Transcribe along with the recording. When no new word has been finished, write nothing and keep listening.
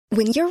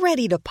When you're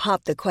ready to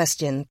pop the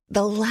question,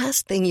 the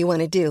last thing you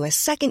want to do is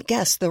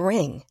second-guess the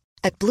ring.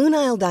 At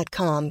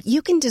BlueNile.com,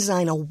 you can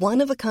design a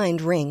one-of-a-kind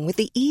ring with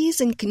the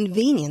ease and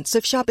convenience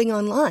of shopping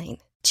online.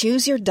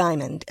 Choose your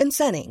diamond and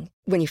setting.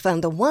 When you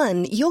find the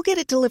one, you'll get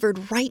it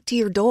delivered right to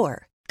your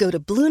door. Go to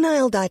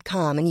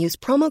BlueNile.com and use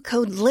promo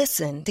code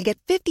LISTEN to get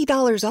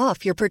 $50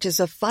 off your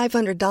purchase of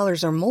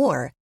 $500 or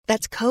more.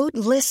 That's code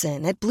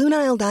LISTEN at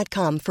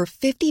BlueNile.com for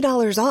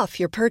 $50 off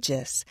your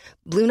purchase.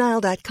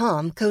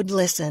 BlueNile.com, code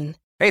LISTEN.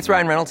 Hey, it's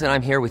Ryan Reynolds, and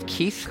I'm here with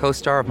Keith,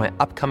 co-star of my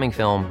upcoming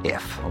film,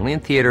 If, only in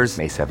theaters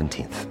May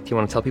 17th. Do you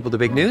want to tell people the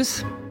big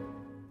news?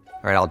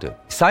 All right, I'll do it.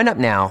 Sign up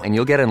now and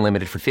you'll get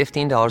unlimited for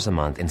 $15 a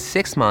month and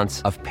 6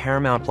 months of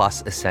Paramount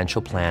Plus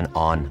Essential Plan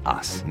on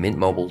us.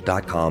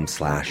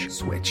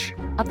 MintMobile.com/switch.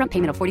 Upfront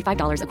payment of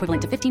 $45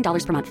 equivalent to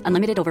 $15 per month.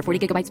 Unlimited over 40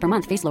 gigabytes per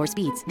month. Face lower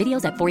speeds.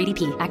 Videos at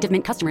 480p. Active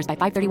Mint customers by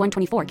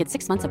 531.24 get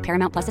 6 months of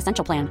Paramount Plus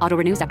Essential Plan. Auto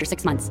renews after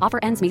 6 months. Offer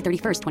ends May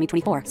 31st,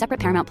 2024. Separate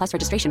Paramount Plus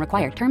registration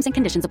required. Terms and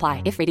conditions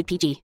apply if rated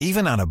PG.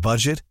 Even on a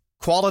budget,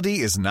 quality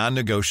is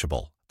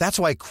non-negotiable.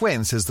 That's why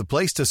Quince is the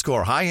place to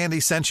score high-end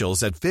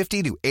essentials at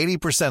 50 to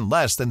 80%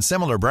 less than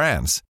similar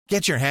brands.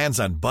 Get your hands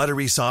on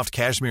buttery soft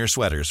cashmere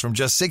sweaters from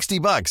just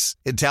 $60,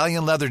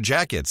 Italian leather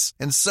jackets,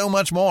 and so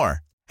much more.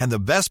 And the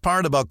best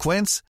part about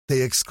Quince,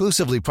 they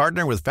exclusively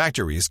partner with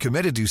factories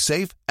committed to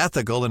safe,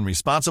 ethical, and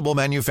responsible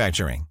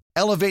manufacturing.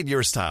 Elevate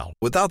your style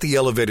without the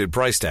elevated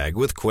price tag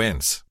with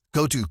Quince.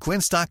 Go to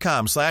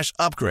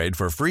quince.com/upgrade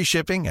for free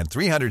shipping and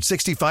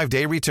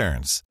 365-day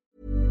returns.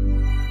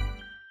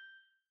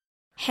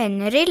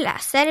 Henry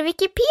läser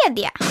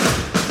Wikipedia.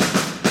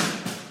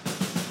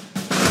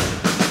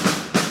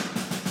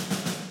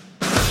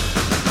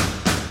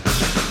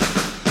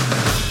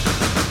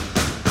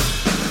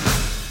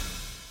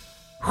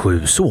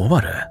 Sju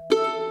sovare.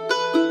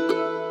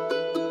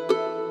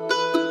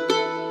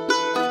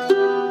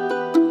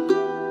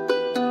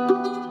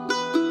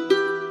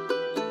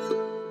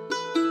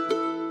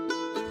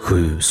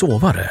 Sju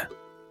sovare,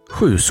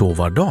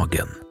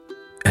 sjusovardagen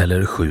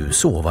eller sju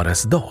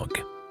sovares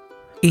dag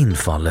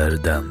infaller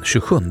den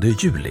 27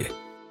 juli.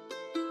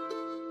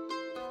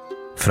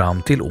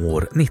 Fram till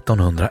år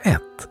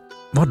 1901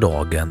 var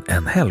dagen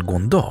en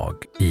helgondag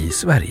i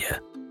Sverige.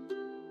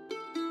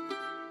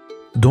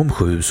 De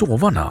sju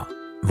sovarna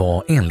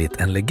var enligt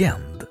en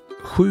legend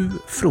 7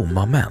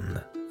 fromma män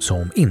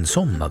som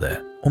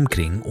insomnade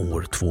omkring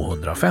år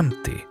 250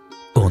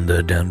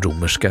 under den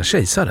romerska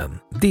kejsaren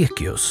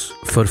Decius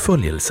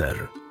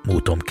förföljelser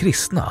mot de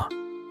kristna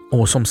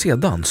och som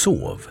sedan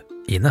sov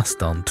i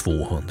nästan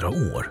 200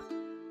 år.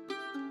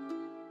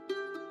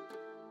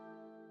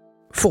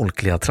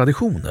 Folkliga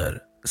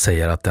traditioner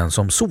säger att den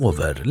som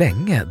sover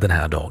länge den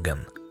här dagen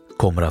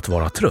kommer att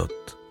vara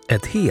trött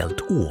ett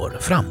helt år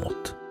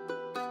framåt.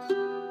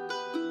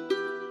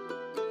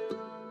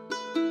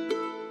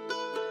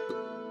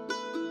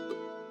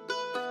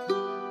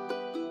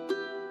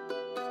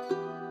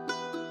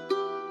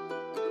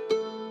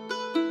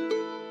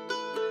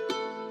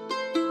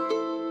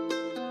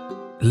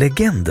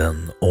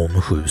 Legenden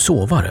om 7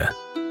 sovare.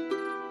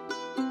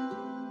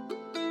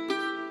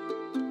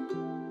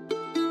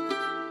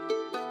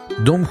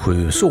 De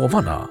 7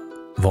 sovarna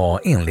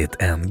var enligt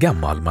en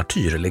gammal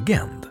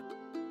martyrlegend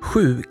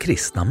 7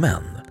 kristna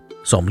män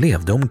som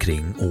levde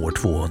omkring år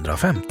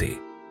 250.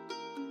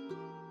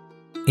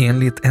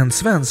 Enligt en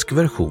svensk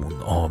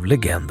version av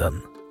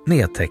legenden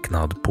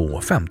nedtecknad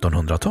på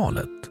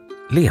 1500-talet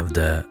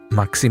levde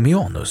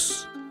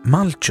Maximianus,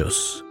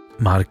 Malchus,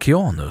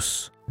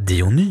 Marcianus,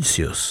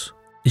 Dionysius,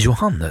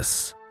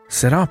 Johannes,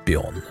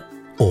 Serapion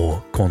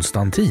och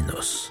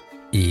Konstantinus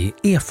i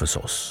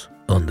Efesos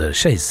under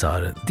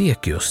kejsar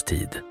Decius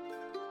tid.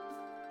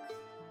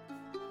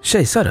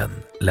 Kejsaren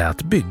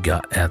lät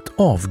bygga ett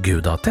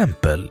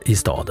avgudatempel i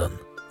staden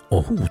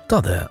och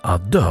hotade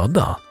att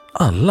döda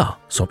alla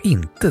som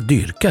inte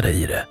dyrkade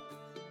i det.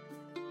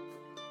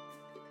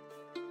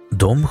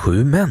 De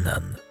 7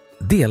 männen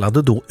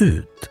delade då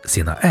ut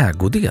sina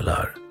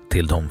ägodelar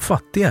till de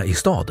fattiga i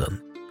staden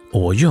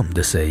och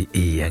gömde sig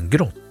i en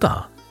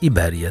grotta i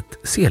berget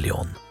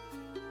Celion.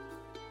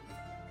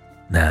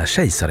 När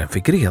kejsaren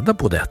fick reda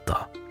på detta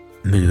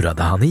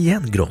murade han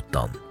igen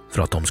grottan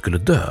för att de skulle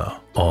dö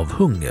av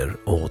hunger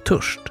och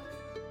törst.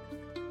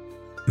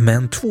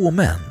 Men 2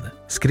 män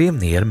skrev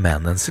ner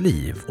männens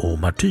liv och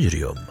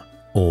martyrium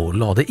och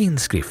lade in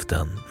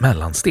skriften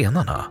mellan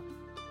stenarna.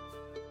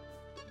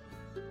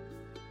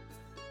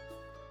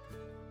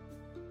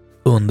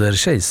 Under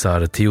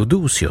kejsar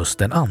Theodosius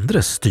den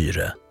andres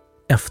styre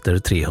efter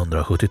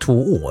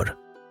 372 år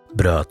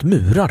bröt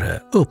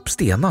murare upp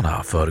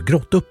stenarna för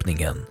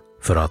grottöppningen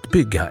för att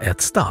bygga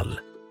ett stall.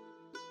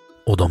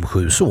 Och de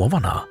 7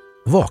 sovarna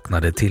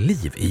vaknade till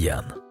liv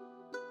igen.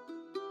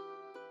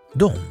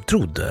 De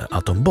trodde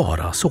att de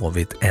bara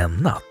sovit en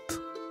natt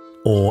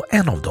och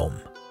en av dem,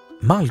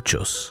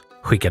 Malchus,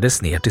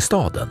 skickades ner till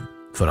staden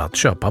för att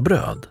köpa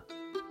bröd.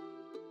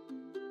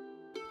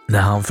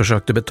 När han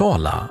försökte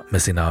betala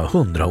med sina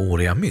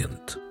 100-åriga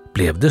mynt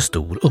blev det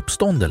stor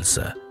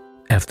uppståndelse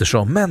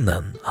eftersom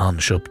männen han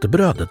köpte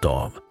brödet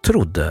av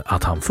trodde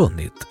att han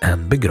funnit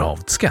en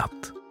begravd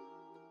skatt.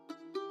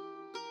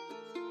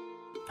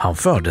 Han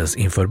fördes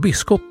inför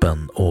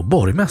biskopen och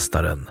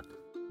borgmästaren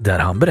där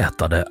han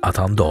berättade att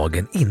han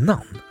dagen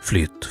innan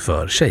flytt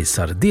för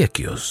kejsar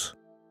Decius.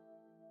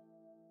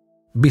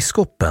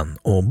 Biskopen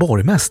och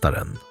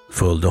borgmästaren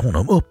följde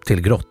honom upp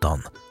till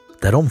grottan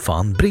där de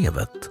fann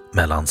brevet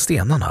mellan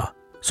stenarna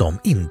som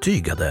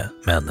intygade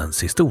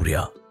männens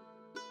historia.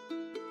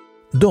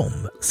 De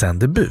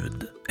sände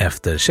bud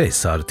efter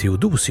kejsar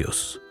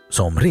Theodosius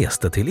som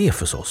reste till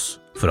Efesos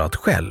för att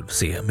själv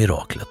se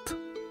miraklet.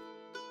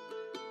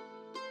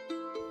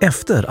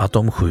 Efter att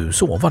de 7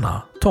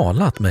 sovarna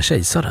talat med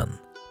kejsaren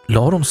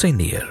la de sig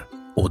ner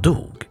och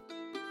dog.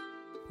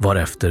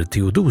 Varefter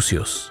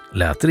Theodosius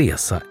lät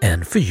resa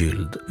en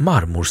förgylld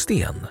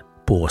marmorsten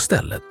på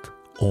stället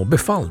och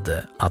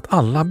befallde att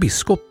alla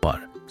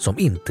biskopar som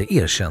inte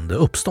erkände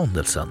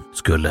uppståndelsen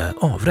skulle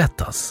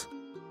avrättas.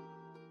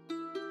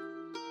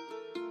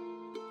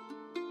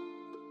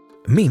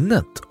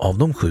 Minnet av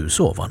de 7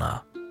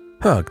 sovarna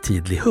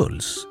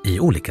högtidlighölls i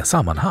olika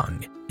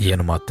sammanhang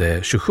genom att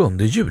det 27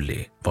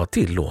 juli var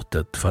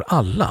tillåtet för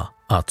alla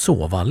att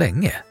sova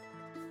länge.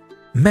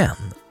 Men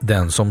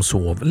den som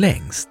sov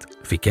längst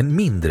fick en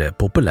mindre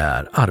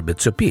populär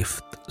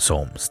arbetsuppgift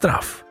som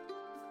straff.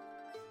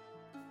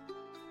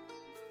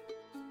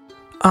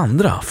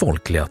 Andra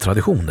folkliga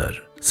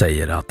traditioner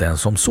säger att den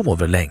som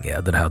sover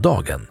länge den här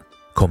dagen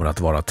kommer att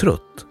vara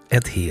trött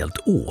ett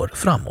helt år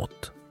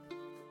framåt.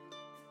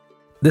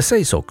 Det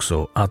sägs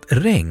också att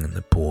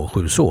regn på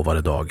 7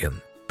 sovaredagen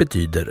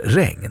betyder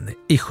regn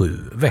i 7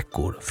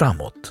 veckor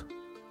framåt.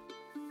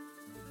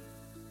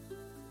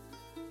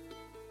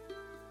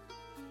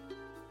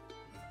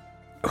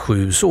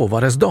 Sju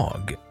sovares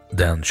dag,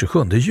 den 27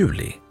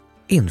 juli,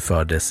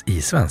 infördes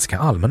i Svenska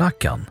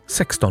almanackan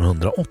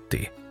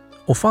 1680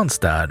 och fanns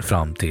där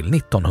fram till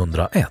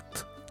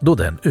 1901 då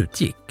den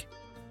utgick.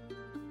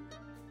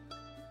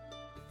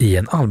 I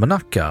en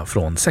almanacka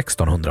från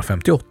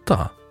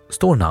 1658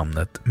 står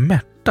namnet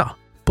Märta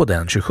på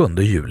den 27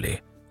 juli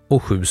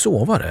och 7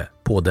 sovare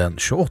på den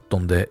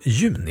 28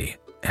 juni,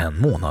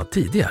 en månad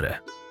tidigare.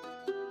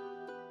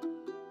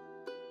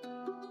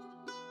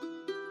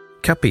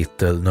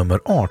 Kapitel nummer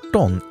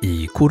 18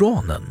 i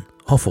Koranen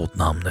har fått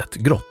namnet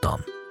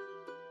Grottan.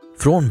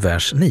 Från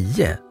vers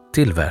 9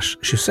 till vers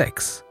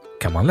 26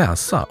 kan man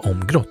läsa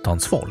om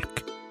grottans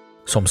folk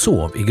som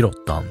sov i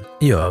grottan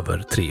i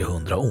över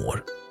 300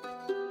 år.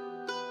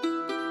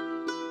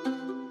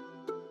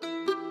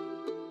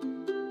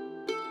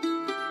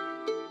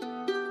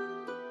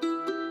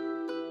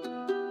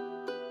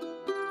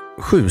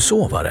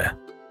 Sjusovare.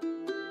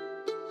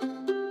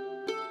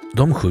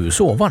 De 7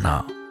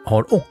 sovarna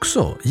har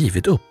också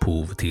givit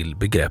upphov till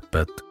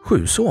begreppet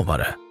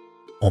sjusovare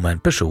om en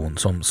person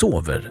som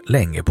sover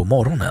länge på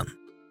morgonen.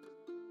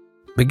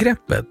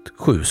 Begreppet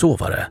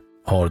sjusovare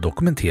har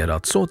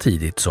dokumenterats så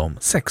tidigt som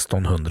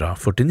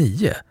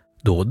 1649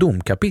 då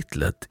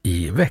domkapitlet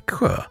i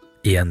Växjö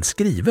i en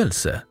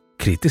skrivelse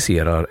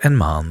kritiserar en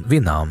man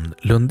vid namn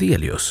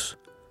Lundelius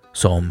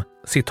som,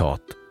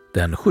 citat,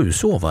 den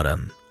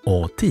sjusovaren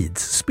och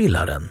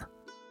tidsspillaren.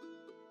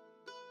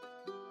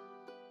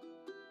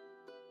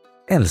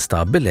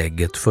 Äldsta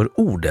belägget för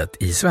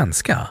ordet i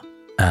svenska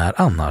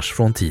är annars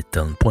från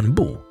titeln på en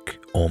bok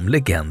om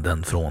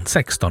legenden från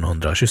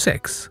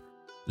 1626,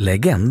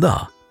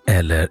 Legenda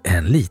eller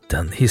en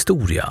liten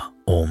historia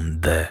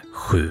om de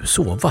 7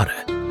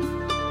 sovare.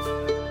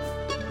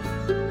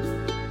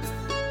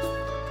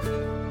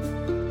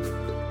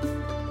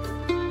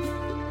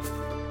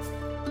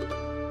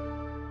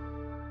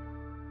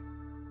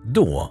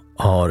 Då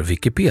har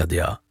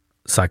Wikipedia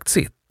sagt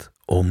sitt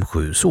om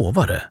 7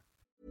 sovare.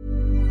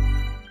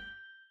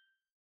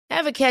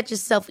 Ever catch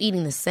yourself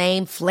eating the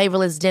same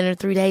flavorless dinner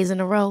 3 days in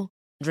a row?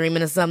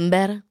 Dreaming of something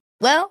better?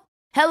 Well,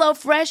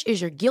 HelloFresh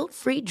is your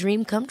guilt-free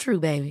dream come true,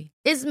 baby.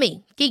 It's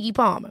me, Keke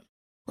Palmer.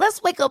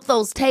 Let's wake up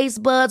those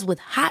taste buds with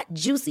hot,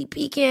 juicy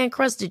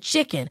pecan-crusted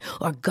chicken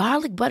or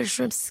garlic butter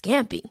shrimp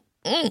scampi.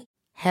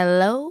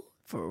 Hello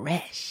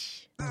Fresh.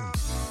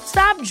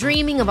 Stop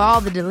dreaming of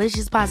all the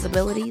delicious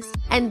possibilities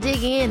and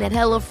dig in at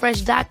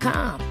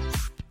HelloFresh.com.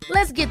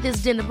 Let's get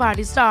this dinner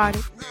party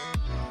started.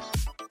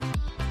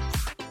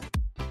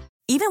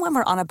 Even when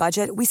we're on a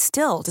budget, we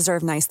still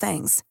deserve nice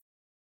things.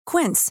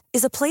 Quince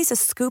is a place to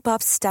scoop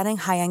up stunning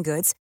high-end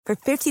goods for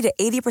 50 to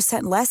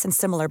 80% less than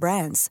similar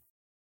brands.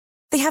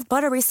 They have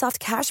buttery soft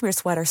cashmere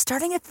sweaters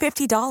starting at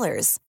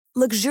 $50,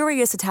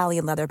 luxurious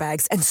Italian leather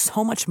bags, and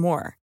so much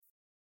more.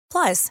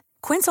 Plus,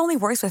 Quince only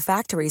works with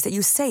factories that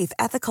use safe,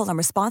 ethical, and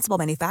responsible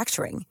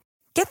manufacturing.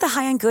 Get the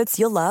high-end goods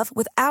you'll love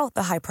without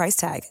the high price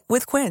tag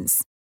with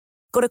Quince.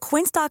 Go to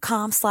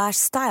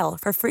quince.com/style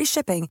for free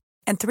shipping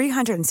and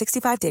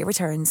 365-day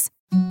returns.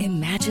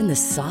 Imagine the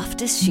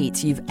softest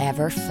sheets you've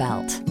ever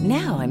felt.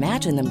 Now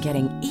imagine them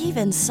getting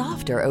even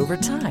softer over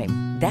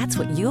time. That's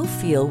what you'll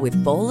feel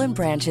with Boll &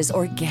 Branch's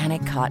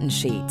organic cotton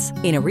sheets.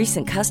 In a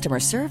recent customer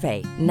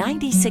survey,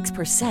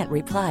 96%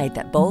 replied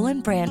that Boll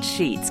 & Branch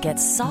sheets get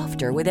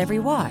softer with every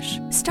wash.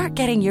 Start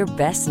getting your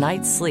best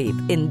night's sleep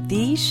in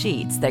these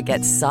sheets that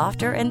get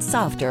softer and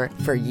softer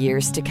for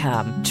years to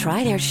come.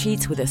 Try their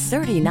sheets with a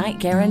 30-night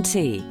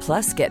guarantee.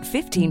 Plus, get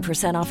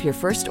 15% off your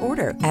first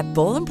order at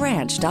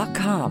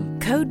bollandbranch.com.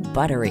 Code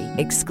BUTTERY.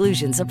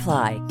 Exclusions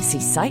apply.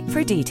 See site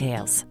for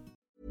details.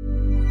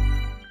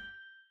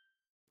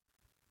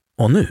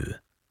 Och nu,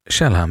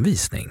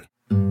 källhänvisning.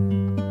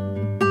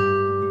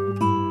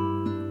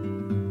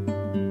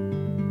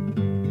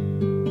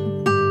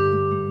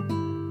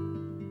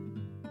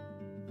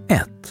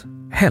 1.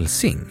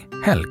 Helsing,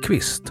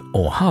 Hellqvist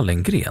och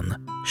Hallengren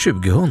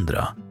 2000.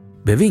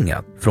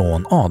 Bevingat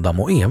från Adam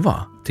och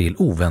Eva till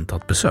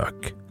oväntat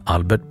besök.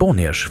 Albert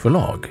Bonniers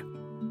förlag.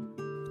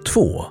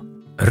 2.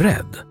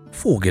 Rädd,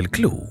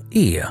 Fågelklo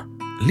E.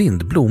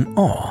 Lindblom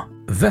A.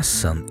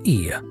 Vässen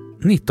E.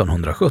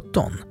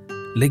 1917.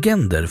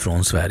 Legender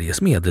från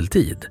Sveriges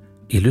medeltid.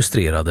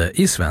 Illustrerade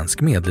i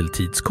Svensk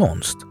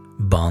medeltidskonst.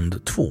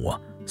 Band 2,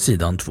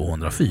 sidan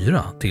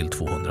 204 till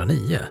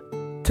 209.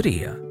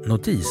 3.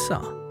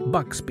 Notisa,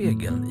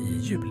 Backspegeln i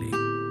juli.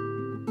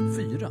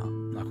 4.